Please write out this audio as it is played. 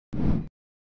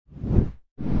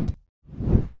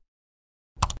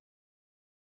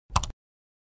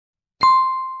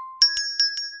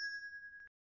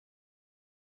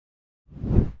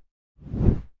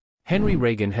Henry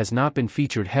Regan has not been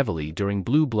featured heavily during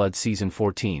Blue Bloods Season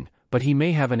 14, but he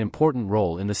may have an important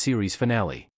role in the series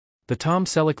finale. The Tom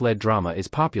Selleck-led drama is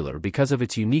popular because of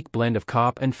its unique blend of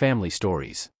cop and family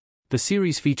stories. The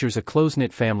series features a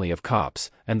close-knit family of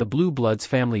cops, and the Blue Bloods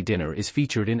family dinner is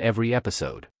featured in every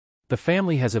episode. The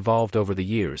family has evolved over the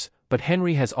years, but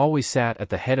Henry has always sat at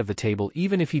the head of the table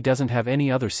even if he doesn't have any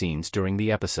other scenes during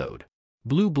the episode.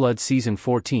 Blue Bloods Season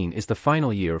 14 is the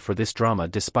final year for this drama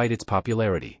despite its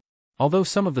popularity. Although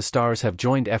some of the stars have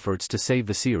joined efforts to save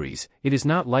the series, it is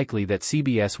not likely that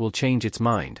CBS will change its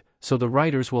mind, so the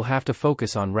writers will have to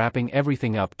focus on wrapping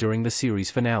everything up during the series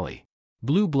finale.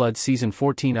 Blue Bloods Season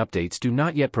 14 updates do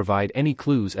not yet provide any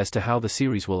clues as to how the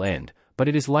series will end, but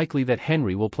it is likely that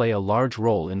Henry will play a large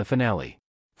role in the finale.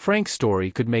 Frank's story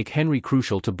could make Henry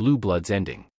crucial to Blue Bloods'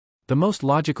 ending. The most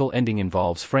logical ending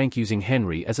involves Frank using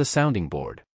Henry as a sounding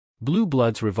board. Blue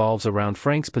Bloods revolves around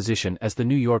Frank's position as the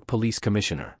New York Police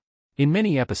Commissioner. In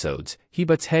many episodes, he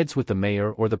butts heads with the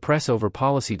mayor or the press over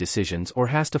policy decisions or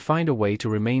has to find a way to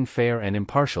remain fair and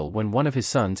impartial when one of his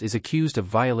sons is accused of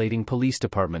violating police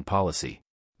department policy.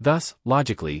 Thus,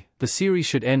 logically, the series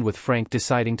should end with Frank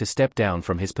deciding to step down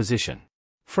from his position.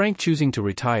 Frank choosing to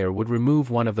retire would remove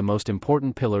one of the most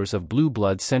important pillars of Blue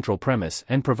Blood's central premise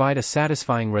and provide a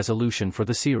satisfying resolution for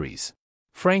the series.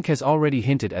 Frank has already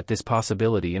hinted at this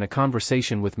possibility in a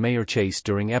conversation with Mayor Chase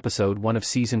during episode 1 of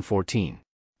season 14.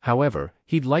 However,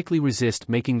 he'd likely resist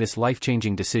making this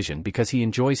life-changing decision because he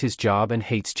enjoys his job and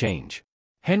hates change.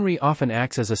 Henry often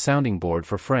acts as a sounding board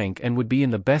for Frank and would be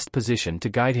in the best position to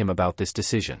guide him about this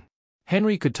decision.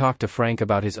 Henry could talk to Frank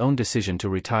about his own decision to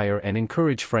retire and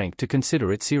encourage Frank to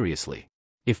consider it seriously.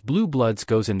 If Blue Bloods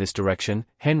goes in this direction,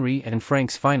 Henry and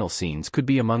Frank's final scenes could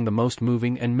be among the most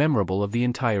moving and memorable of the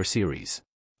entire series.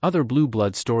 Other Blue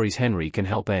Blood stories Henry can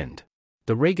help end.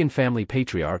 The Regan family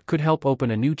patriarch could help open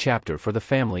a new chapter for the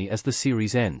family as the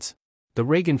series ends. The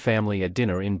Regan family at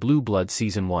dinner in Blue Bloods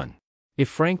Season 1. If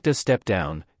Frank does step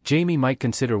down, Jamie might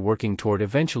consider working toward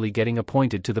eventually getting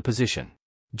appointed to the position.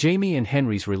 Jamie and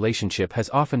Henry's relationship has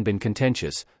often been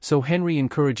contentious, so Henry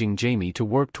encouraging Jamie to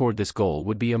work toward this goal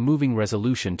would be a moving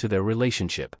resolution to their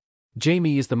relationship.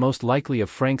 Jamie is the most likely of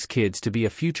Frank's kids to be a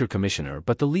future commissioner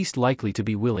but the least likely to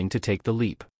be willing to take the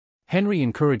leap. Henry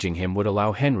encouraging him would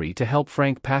allow Henry to help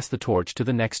Frank pass the torch to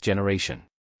the next generation.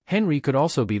 Henry could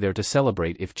also be there to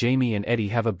celebrate if Jamie and Eddie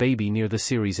have a baby near the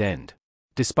series' end.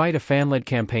 Despite a fan-led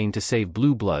campaign to save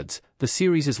Blue Bloods, the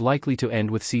series is likely to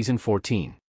end with season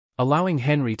 14. Allowing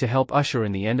Henry to help usher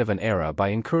in the end of an era by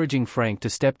encouraging Frank to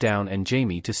step down and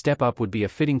Jamie to step up would be a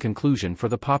fitting conclusion for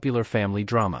the popular family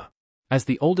drama. As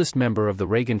the oldest member of the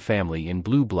Regan family in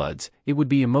Blue Bloods, it would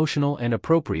be emotional and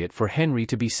appropriate for Henry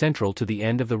to be central to the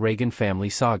end of the Regan family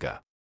saga.